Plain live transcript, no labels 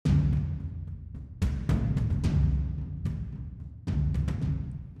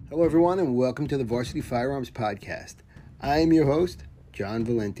Hello, everyone, and welcome to the Varsity Firearms Podcast. I am your host, John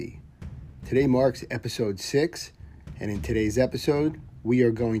Valenti. Today marks episode 6, and in today's episode, we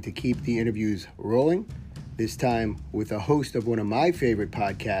are going to keep the interviews rolling, this time with a host of one of my favorite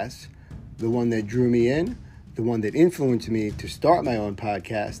podcasts, the one that drew me in, the one that influenced me to start my own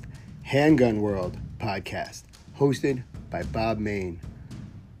podcast, HANDGUN World Podcast, hosted by Bob Mayne.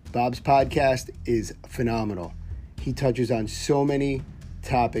 Bob's podcast is phenomenal. He touches on so many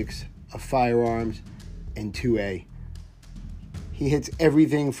topics of firearms and 2A. He hits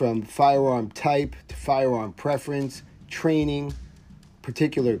everything from firearm type to firearm preference, training,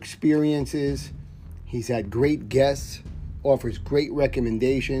 particular experiences. He's had great guests, offers great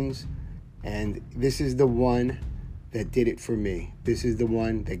recommendations, and this is the one that did it for me. This is the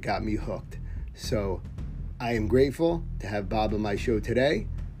one that got me hooked. So I am grateful to have Bob on my show today.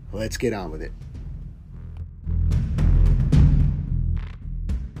 Let's get on with it.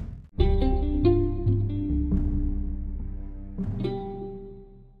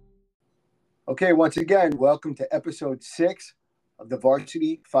 Okay, once again, welcome to episode 6 of the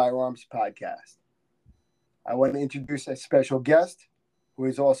Varsity Firearms Podcast. I want to introduce a special guest who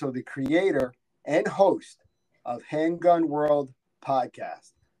is also the creator and host of HANDGUN World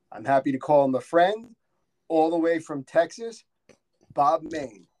Podcast. I'm happy to call him a friend all the way from Texas, Bob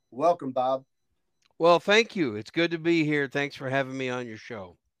Mayne. Welcome, Bob. Well, thank you. It's good to be here. Thanks for having me on your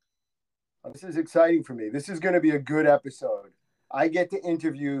show. This is exciting for me. This is going to be a good episode. I get to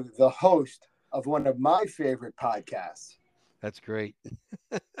interview the host of one of my favorite podcasts. That's great.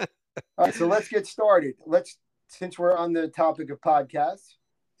 All right, so let's get started. Since we're on the topic of podcasts,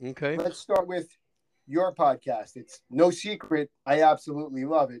 okay, let's start with your podcast. It's no secret. I absolutely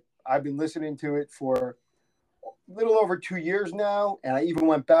love it. I've been listening to it for a little over 2 years now, and I even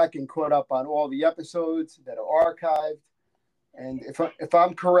went back and caught up on all the episodes that are archived. And if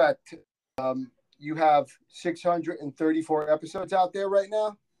I'm correct, you have 634 episodes out there right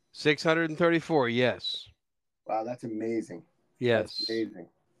now? 634, yes. Wow, that's amazing. Yes. That's amazing.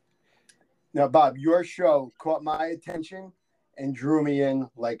 Now, Bob, your show caught my attention and drew me in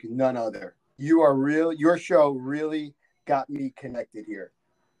like none other. Your show really got me connected here.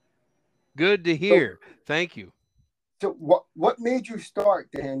 Good to hear. Thank you. So what made you start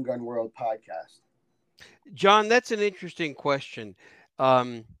the HANDGUN World Podcast? John, that's an interesting question.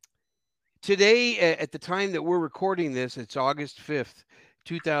 Today, at the time that we're recording this, it's August 5th,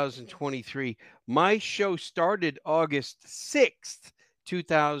 2023. My show started August 6th,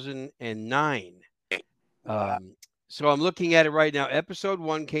 2009. So I'm looking at it right now. Episode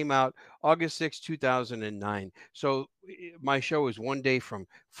 1 came out August 6th, 2009. So my show is one day from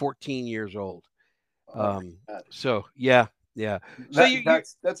 14 years old. So yeah. So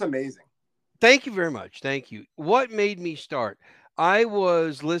that's amazing. Thank you very much. Thank you. What made me start? I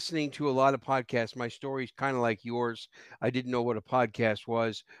was listening to a lot of podcasts. My story's kind of like yours. I didn't know what a podcast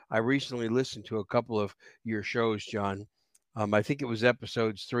was. I recently listened to a couple of your shows, John. I think it was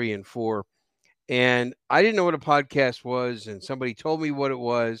episodes 3 and 4. And I didn't know what a podcast was, and somebody told me what it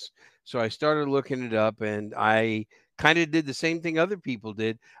was. So I started looking it up, and I kind of did the same thing other people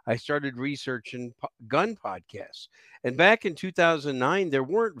did. I started researching gun podcasts. And back in 2009, there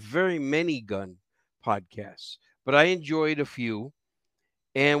weren't very many gun podcasts, but I enjoyed a few.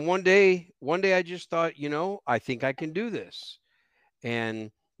 And one day I just thought, I think I can do this.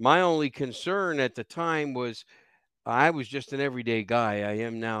 And my only concern at the time was I was just an everyday guy. I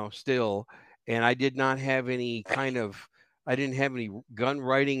am now still. And I did not have I didn't have any gun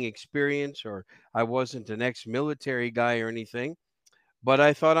writing experience, or I wasn't an ex-military guy or anything. But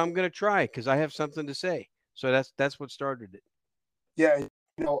I thought I'm going to try because I have something to say. So that's what started it. Yeah,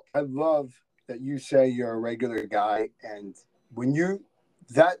 I love that you say you're a regular guy, and when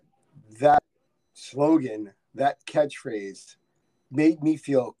that slogan, that catchphrase made me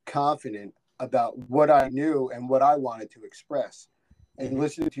feel confident about what I knew and what I wanted to express. And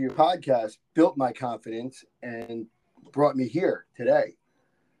listening to your podcast built my confidence and brought me here today.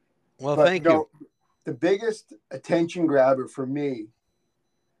 Well, thank you. The biggest attention grabber for me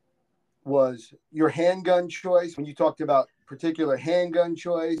was your handgun choice. When you talked about particular handgun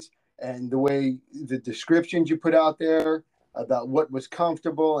choice and the way the descriptions you put out there about what was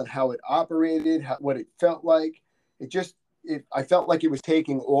comfortable and how it operated, what it felt like, I felt like it was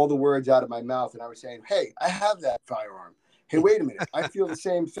taking all the words out of my mouth, and I was saying, hey, I have that firearm. Hey, wait a minute. I feel the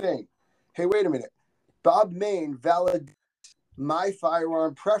same thing. Hey, wait a minute. Bob Mayne validates my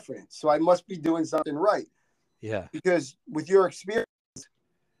firearm preference, so I must be doing something right. Yeah. Because with your experience,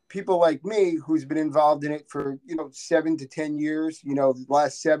 people like me who's been involved in it for, 7 to 10 years, the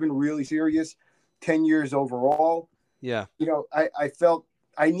last 7 really serious, 10 years overall. Yeah. I felt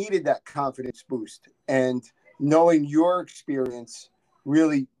I needed that confidence boost, and knowing your experience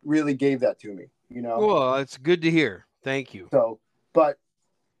really, really gave that to me, you know? Well, it's good to hear. Thank you. So, but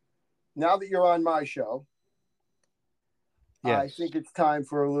now that you're on my show, I Yes. think it's time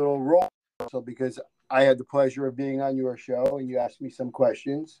for a little role reversal because I had the pleasure of being on your show and you asked me some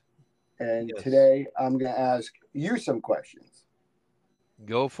questions. And Yes. today I'm going to ask you some questions.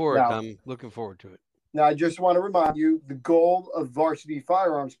 Go for it. Now, I'm looking forward to it. now I just want to remind you the goal of Varsity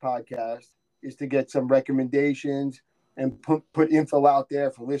Firearms Podcast is to get some recommendations and put info out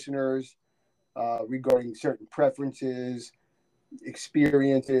there for listeners regarding certain preferences,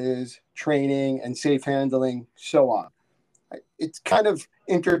 experiences, training, and safe handling, so on. It's kind of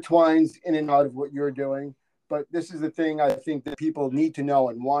intertwines in and out of what you're doing, but this is the thing I think that people need to know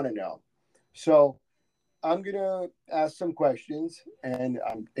and want to know. So I'm going to ask some questions and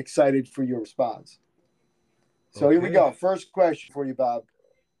I'm excited for your response. So here we Okay. go. First question for you, Bob.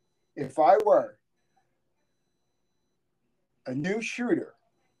 If I were a new shooter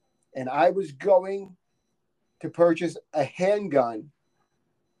and I was going to purchase a handgun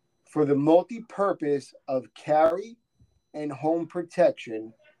for the multi-purpose of carry and home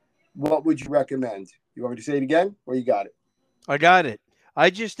protection, what would you recommend? You want me to say it again or you got it? I got it. I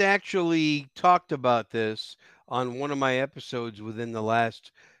just actually talked about this on one of my episodes within the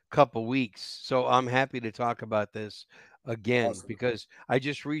last couple weeks. So I'm happy to talk about this again Awesome. because I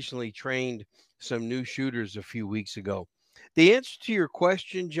just recently trained some new shooters a few weeks ago. The answer to your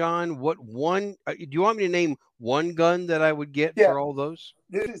question, John, what one do you want me to name one gun that I would get Yeah, for all those?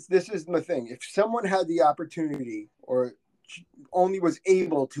 this is my thing. If someone had the opportunity or only was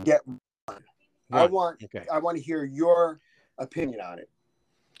able to get one, I One. want Okay. I want to hear your opinion on it.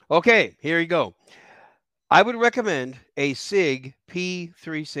 Okay, here you go. I would recommend a SIG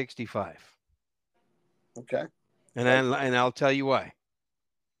P365. Okay. And Right. I'll tell you why.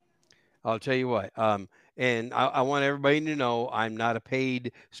 I'll tell you why. And I want everybody to know I'm not a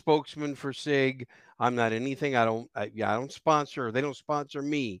paid spokesman for SIG. I'm not anything. I don't sponsor. They don't sponsor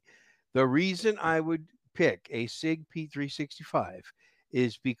me. The reason I would pick a SIG P365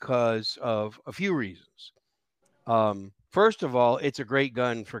 is because of a few reasons. First of all, it's a great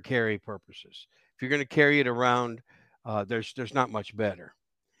gun for carry purposes. If you're going to carry it around, there's not much better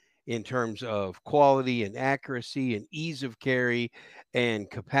in terms of quality and accuracy and ease of carry and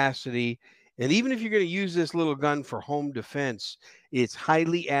capacity. And even if you're going to use this little gun for home defense, it's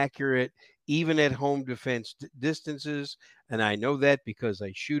highly accurate, even at home defense distances. And I know that because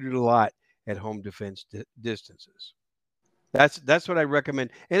I shoot it a lot at home defense distances. That's what I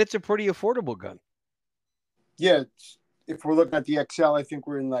recommend, and it's a pretty affordable gun. Yeah. If we're looking at the XL, I think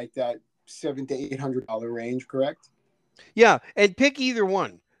we're in like that $700 to $800 range, correct? Yeah, and pick either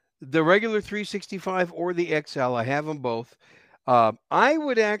one, the regular 365 or the XL. I have them both. I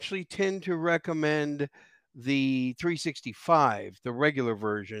would actually tend to recommend the 365, the regular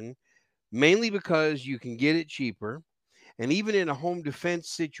version, mainly because you can get it cheaper, and even in a home defense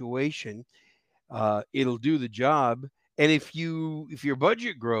situation, it'll do the job. And if your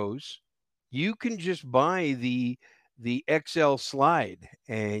budget grows, you can just buy the XL slide,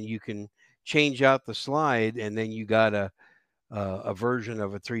 and you can change out the slide, and then you got a version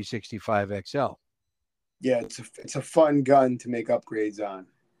of a 365 XL. Yeah, it's a fun gun to make upgrades on.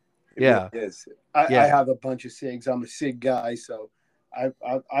 It really Yeah, is. I yeah, have a bunch of SIGs. I'm a SIG guy, so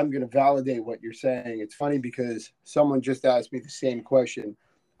I'm going to validate what you're saying. It's funny because someone just asked me the same question.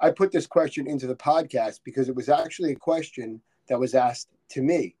 I put this question into the podcast because it was actually a question that was asked to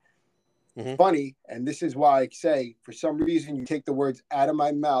me. hmm Funny, and this is why I say, for some reason, you take the words out of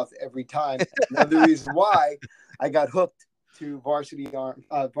my mouth every time. Another reason why I got hooked to I'm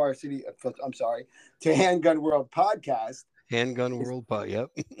sorry, to Handgun World Podcast Handgun is World Pod. Yep.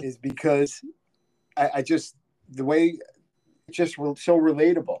 is because I just the way it's just so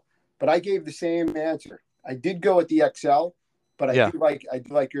relatable. But I gave the same answer. I did go with the XL, but Yeah, I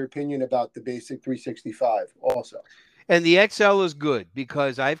do like your opinion about the basic 365 also. and the XL is good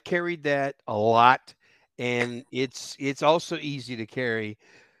because I've carried that a lot, and it's also easy to carry.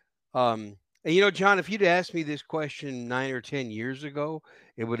 And John, if you'd asked me this question 9 or 10 years ago,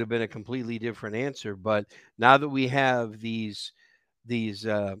 it would have been a completely different answer. But now that we have these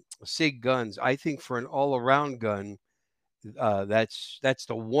SIG guns, I think for an all-around gun, that's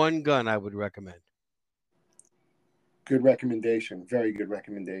the one gun I would recommend. Good recommendation. Very good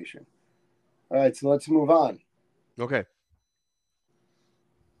recommendation. All right, so let's move on. Okay.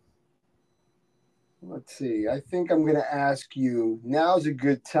 Let's see. I think I'm going to ask you. Now's a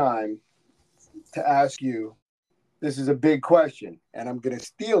good time to ask you. This is a big question, and I'm going to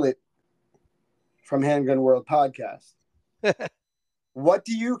steal it from Handgun World Podcast. What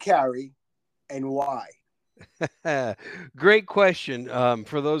do you carry and why? Great question.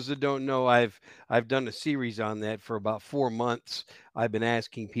 For those that don't know, I've done a series on that for about 4 months. I've been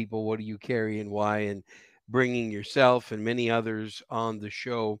asking people, what do you carry and why, and bringing yourself and many others on the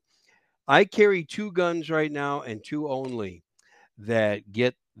show. I carry two guns right now and two only that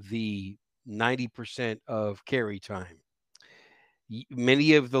get the 90% of carry time.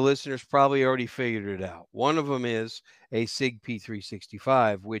 Many of the listeners probably already figured it out. One of them is a SIG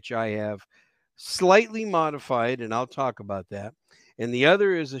P365, which I have slightly modified, and I'll talk about that. And the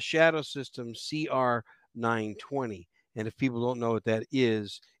other is a Shadow System CR920. And if people don't know what that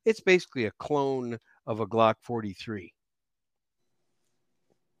is, it's basically a clone of a Glock 43.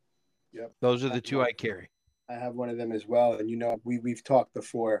 Yep. Those are the two I carry. I have one of them as well. And we've talked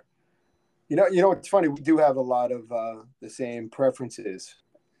before. It's funny. We do have a lot of the same preferences,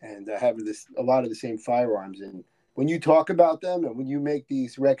 and have a lot of the same firearms. And when you talk about them and when you make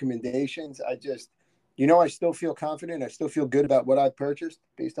these recommendations, I still feel confident. I still feel good about what I've purchased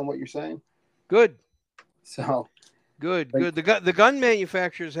based on what you're saying. Good. So Good. The gun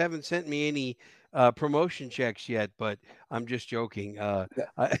manufacturers haven't sent me any promotion checks yet, but I'm just joking. I,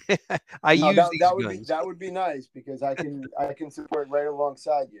 I no, use that these that would be guns. that would be nice because I can support right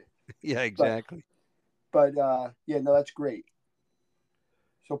alongside you. Yeah, But exactly. yeah, no, that's great.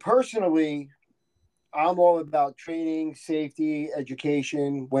 So personally, I'm all about training, safety,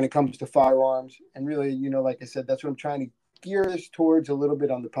 education when it comes to firearms. And really, like I said, that's what I'm trying to gear this towards a little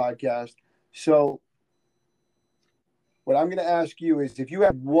bit on the podcast. So, what I'm going to ask you is if you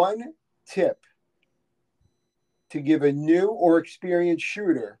have one tip to give a new or experienced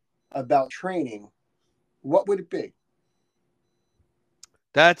shooter about training, what would it be?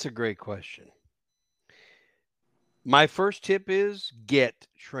 That's a great question. My first tip is get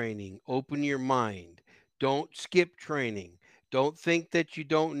training. Open your mind. Don't skip training. Don't think that you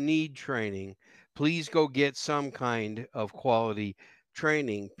don't need training. Please go get some kind of quality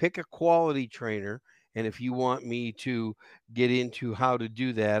training. Pick a quality trainer. And if you want me to get into how to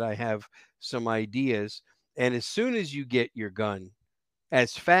do that, I have some ideas. And as soon as you get your gun,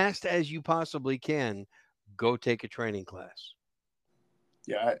 as fast as you possibly can, go take a training class.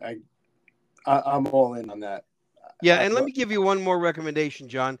 Yeah, I'm all in on that. Yeah, I, and let me give you one more recommendation,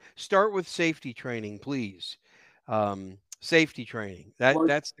 John. Start with safety training, please. Safety training. well,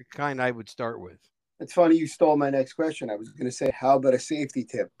 That's the kind I would start with. it's funny you stole my next question. I was going to say, how about a safety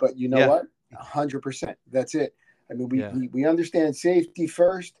tip? But you know Yeah, what? 100%. That's it. I mean, yeah, we understand safety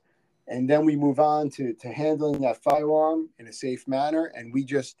first, and then we move on to handling that firearm in a safe manner. And we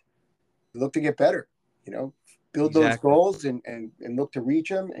just look to get better, you know, build those exactly. goals and look to reach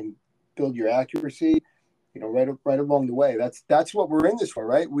them and build your accuracy, right along the way. That's what we're in this for,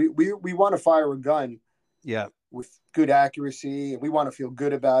 right? We want to fire a gun Yeah. with good accuracy, and we want to feel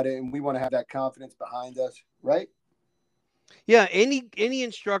good about it, and we want to have that confidence behind us, right? Yeah, any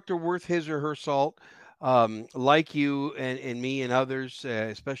instructor worth his or her salt, like you and me and others,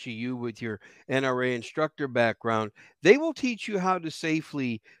 especially you with your NRA instructor background, they will teach you how to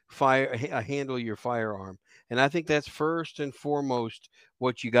safely handle your firearm. And I think that's first and foremost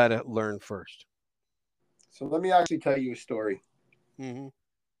what you got to learn first. So let me actually tell you a story. Hmm.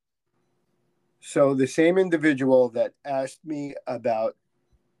 So the same individual that asked me about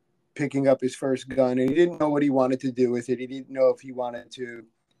picking up his first gun, and he didn't know what he wanted to do with it. He didn't know if he wanted to,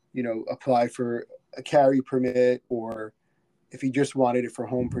 apply for a carry permit or if he just wanted it for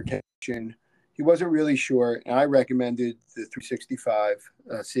home protection. He wasn't really sure, and I recommended the 365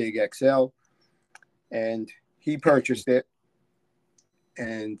 SIG XL, and he purchased it.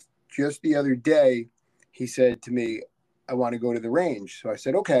 And just the other day, he said to me, "I want to go to the range." So I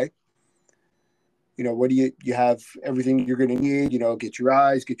said, "Okay. What do you have everything you're going to need? Get your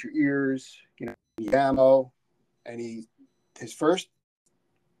eyes, get your ears, the ammo." And his first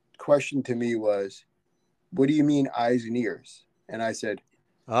question to me was, "What do you mean eyes and ears?" And I said,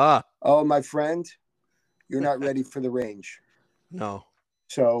 Ah, "Oh, my friend, you're not ready for the range." no.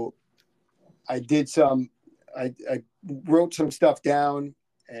 So I did I wrote some stuff down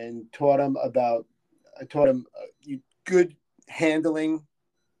and I taught him good handling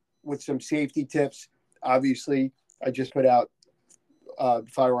with some safety tips. Obviously, I just put out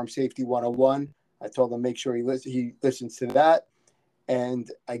Firearm Safety 101. I told him make sure he listens to that. And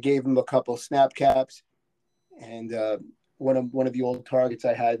I gave him a couple snap caps and one of the old targets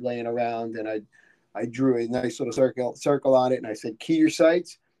I had laying around, and I drew a nice little circle on it, and I said, "Key your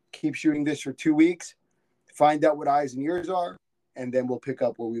sights, keep shooting this for 2 weeks, find out what eyes and ears are, and then we'll pick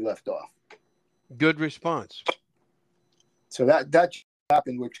up where we left off." Good response. So that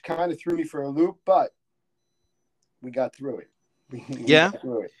happened, which kind of threw me for a loop, but we got through it. We Yeah. got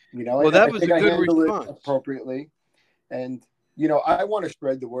through it, you know, Well, and that I was think a I good handled it response. appropriately. And, you know, I want to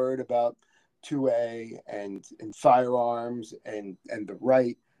spread the word about 2A and firearms and the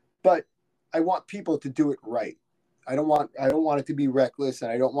right, but I want people to do it right. I don't want it to be reckless,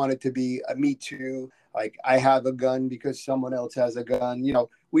 and I don't want it to be a me too. Like I have a gun because someone else has a gun. You know,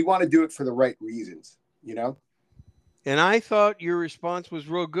 we want to do it for the right reasons. You know. And I thought your response was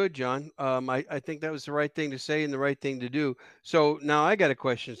real good, John. I think that was the right thing to say and the right thing to do. So now I got a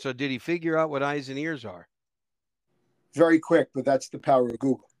question. So did he figure out what eyes and ears are? Very quick, but that's the power of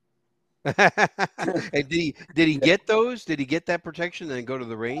Google. And did he Yeah. get those? Did he get that protection and then go to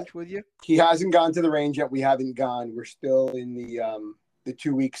the range with you? He hasn't gone to the range yet. We haven't gone. We're still in the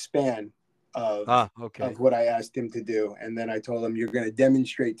 2 week span of Okay. what I asked him to do, and then I told him, "You're going to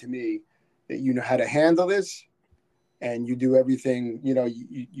demonstrate to me that you know how to handle this, and you do everything. You know,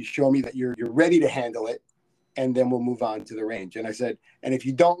 you show me that you're ready to handle it, and then we'll move on to the range." And I said, "And if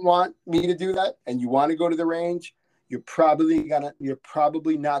you don't want me to do that, and you want to go to the range, you're probably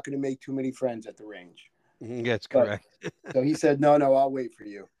not gonna make too many friends at the range." That's But correct. so he said, "No, I'll wait for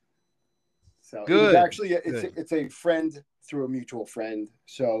you." So it was Good. actually Good. it's a friend through a mutual friend.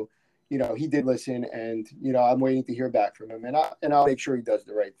 So, you know, he did listen, and you know, I'm waiting to hear back from him, and I'll make sure he does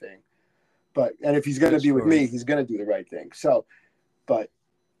the right thing. But and if he's going to Good be with story. me, he's going to do the right thing. So, but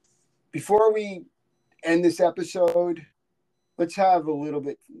before we end this episode, let's have a little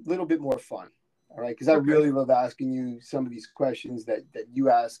bit more fun. All right, because I Okay. really love asking you some of these questions that you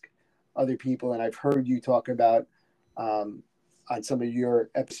ask other people, and I've heard you talk about um, on some of your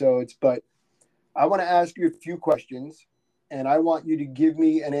episodes. But I want to ask you a few questions, and I want you to give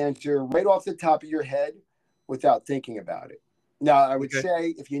me an answer right off the top of your head without thinking about it. Now, I would Okay. say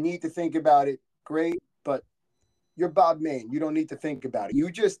if you need to think about it, great, but you're Bob Mayne. You don't need to think about it. You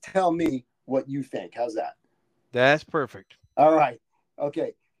just tell me what you think. How's that? That's perfect. All right.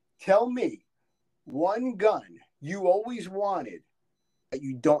 Okay. Tell me one gun you always wanted that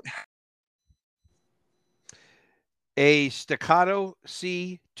you don't have. A staccato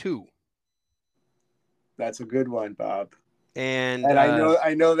C2. That's a good one, Bob. And And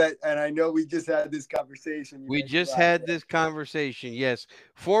I know that, and I know we just had this conversation. You we made me just laugh. had Yeah. this conversation. Yes.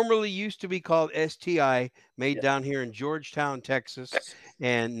 Formerly used to be called STI, made Yeah. down here in Georgetown, Texas.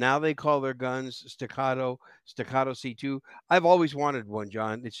 And now they call their guns Staccato C2. I've always wanted one,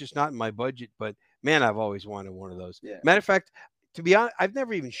 John. It's just not in my budget, but man, I've always wanted one of those. Yeah. Matter of fact, to be honest, I've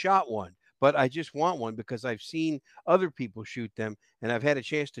never even shot one, but I just want one because I've seen other people shoot them and I've had a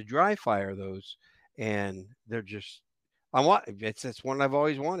chance to dry fire those. And they're just, it's one I've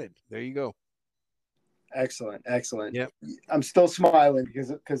always wanted. There you go. Excellent. Excellent. Yep. I'm still smiling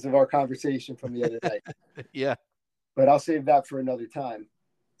because of our conversation from the other night, Yeah. but I'll save that for another time.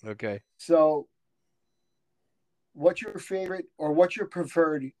 Okay. So, what's your favorite or what's your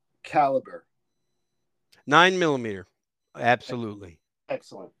preferred caliber? 9 millimeter. Absolutely.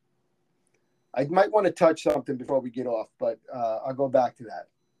 Excellent. I might want to touch something before we get off, but I'll go back to that.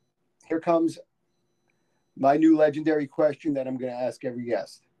 Here comes my new legendary question that I'm going to ask every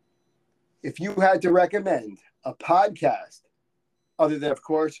guest. If you had to recommend a podcast, other than, of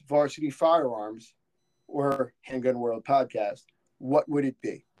course, Varsity Firearms or Handgun World Podcast, what would it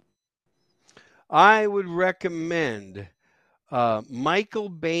be? I would recommend Michael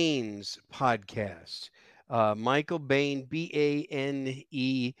Baine's podcast. Michael Bain,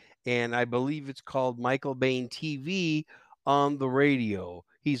 Bane, and I believe it's called Michael Bain TV on the radio.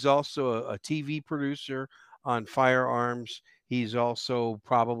 He's also a TV producer on firearms. He's also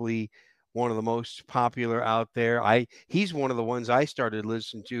probably one of the most popular out there. He's one of the ones I started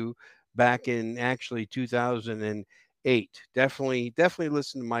listening to back in actually 2008. Definitely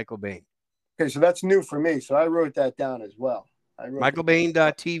listen to Michael Bain. Okay, so that's new for me. So I wrote that down as well. I wrote that.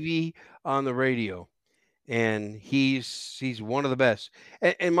 MichaelBain.tv on the radio, and he's one of the best.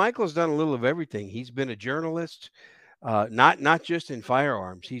 And Michael's done a little of everything. He's been a journalist, not just in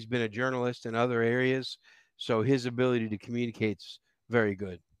firearms. He's been a journalist in other areas, so his ability to communicate is very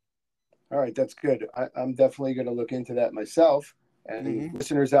good. All right, that's good. I'm definitely going to look into that myself. And Hmm.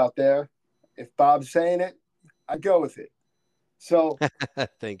 listeners out there, if Bob's saying it, I go with it. So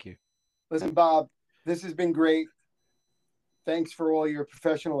Thank you. listen, Bob, this has been great. Thanks for all your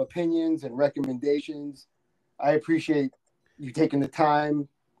professional opinions and recommendations. I appreciate you taking the time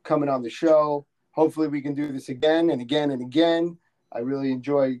coming on the show. Hopefully we can do this again and again and again. I really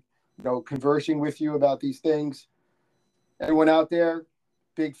enjoy, conversing with you about these things. Everyone out there,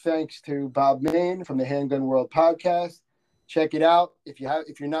 big thanks to Bob Mayne from the Handgun World Podcast. Check it out. If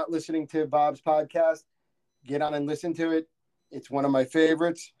you're not listening to Bob's podcast, get on and listen to it. It's one of my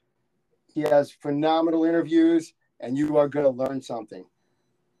favorites. He has phenomenal interviews, and you are going to learn something.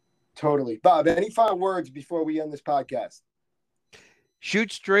 Totally. Bob, any final words before we end this podcast?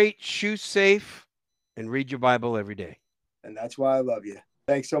 Shoot straight, shoot safe, and read your Bible every day. And that's why I love you.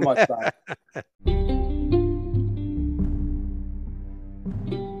 Thanks so much, Bob.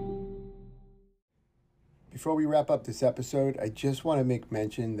 Before we wrap up this episode, I just want to make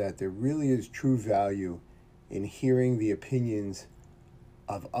mention that there really is true value in hearing the opinions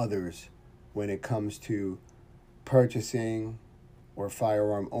of others when it comes to purchasing or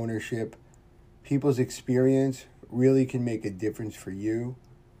firearm ownership. People's experience really can make a difference for you.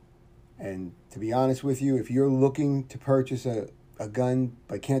 And to be honest with you, if you're looking to purchase a gun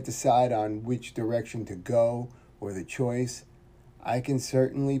but can't decide on which direction to go or the choice, I can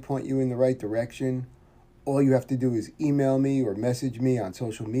certainly point you in the right direction. All you have to do is email me or message me on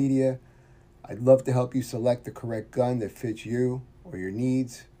social media. I'd love to help you select the correct gun that fits you or your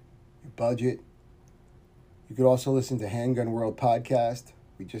needs, your budget. You could also listen to Handgun World Podcast.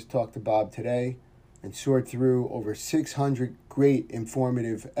 We just talked to Bob today and sort through over 600 great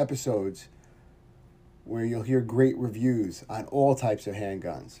informative episodes where you'll hear great reviews on all types of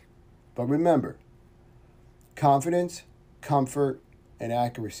handguns. But remember, confidence, comfort, and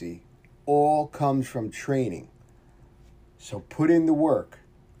accuracy all comes from training. So put in the work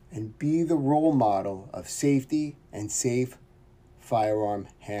and be the role model of safety and safe firearm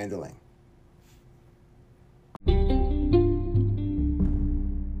handling.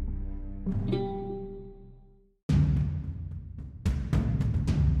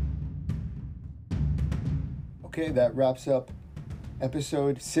 Okay, that wraps up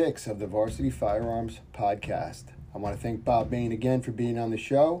episode 6 of the Varsity Firearms Podcast. I want to thank Bob Mayne again for being on the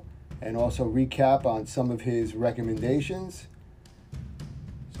show and also recap on some of his recommendations.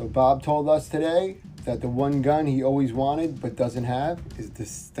 So Bob told us today that the one gun he always wanted but doesn't have is the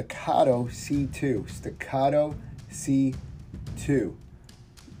Staccato C2. Staccato C2.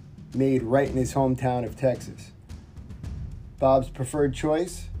 Made right in his hometown of Texas. Bob's preferred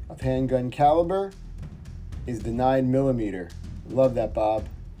choice of handgun caliber is the 9mm. Love that, Bob.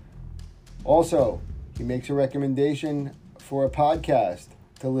 Also, he makes a recommendation for a podcast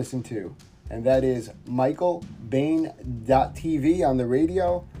to listen to, and that is michaelbain.tv on the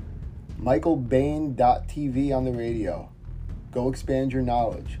radio. michaelbain.tv on the radio. Go expand your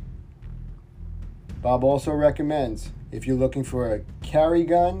knowledge. Bob also recommends, if you're looking for a carry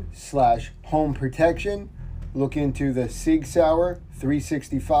gun / home protection, look into the Sig Sauer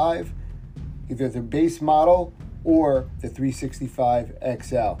 365, either the base model or the 365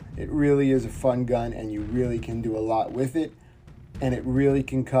 XL. It really is a fun gun and you really can do a lot with it, and it really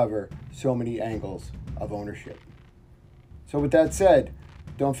can cover so many angles of ownership. So with that said,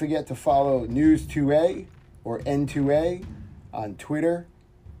 don't forget to follow News2A or N2A on Twitter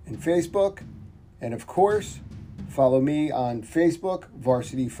and Facebook. And of course, follow me on Facebook,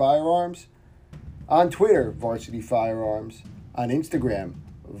 Varsity Firearms, on Twitter, Varsity Firearms, on Instagram,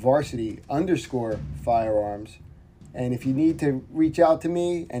 Varsity_Firearms. And if you need to reach out to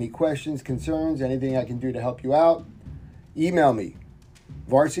me, any questions, concerns, anything I can do to help you out, email me,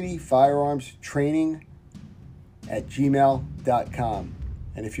 varsityfirearmstraining@gmail.com.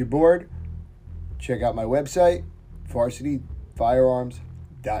 And if you're bored, check out my website,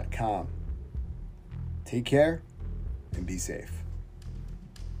 varsityfirearms.com. Take care and be safe.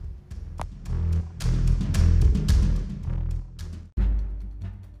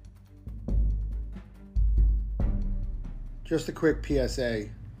 Just a quick PSA.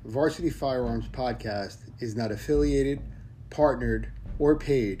 Varsity Firearms Podcast is not affiliated, partnered, or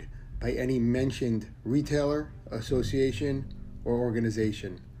paid by any mentioned retailer, association, or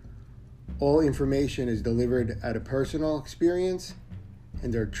organization. All information is delivered out of personal experience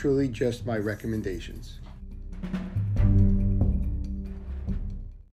and are truly just my recommendations.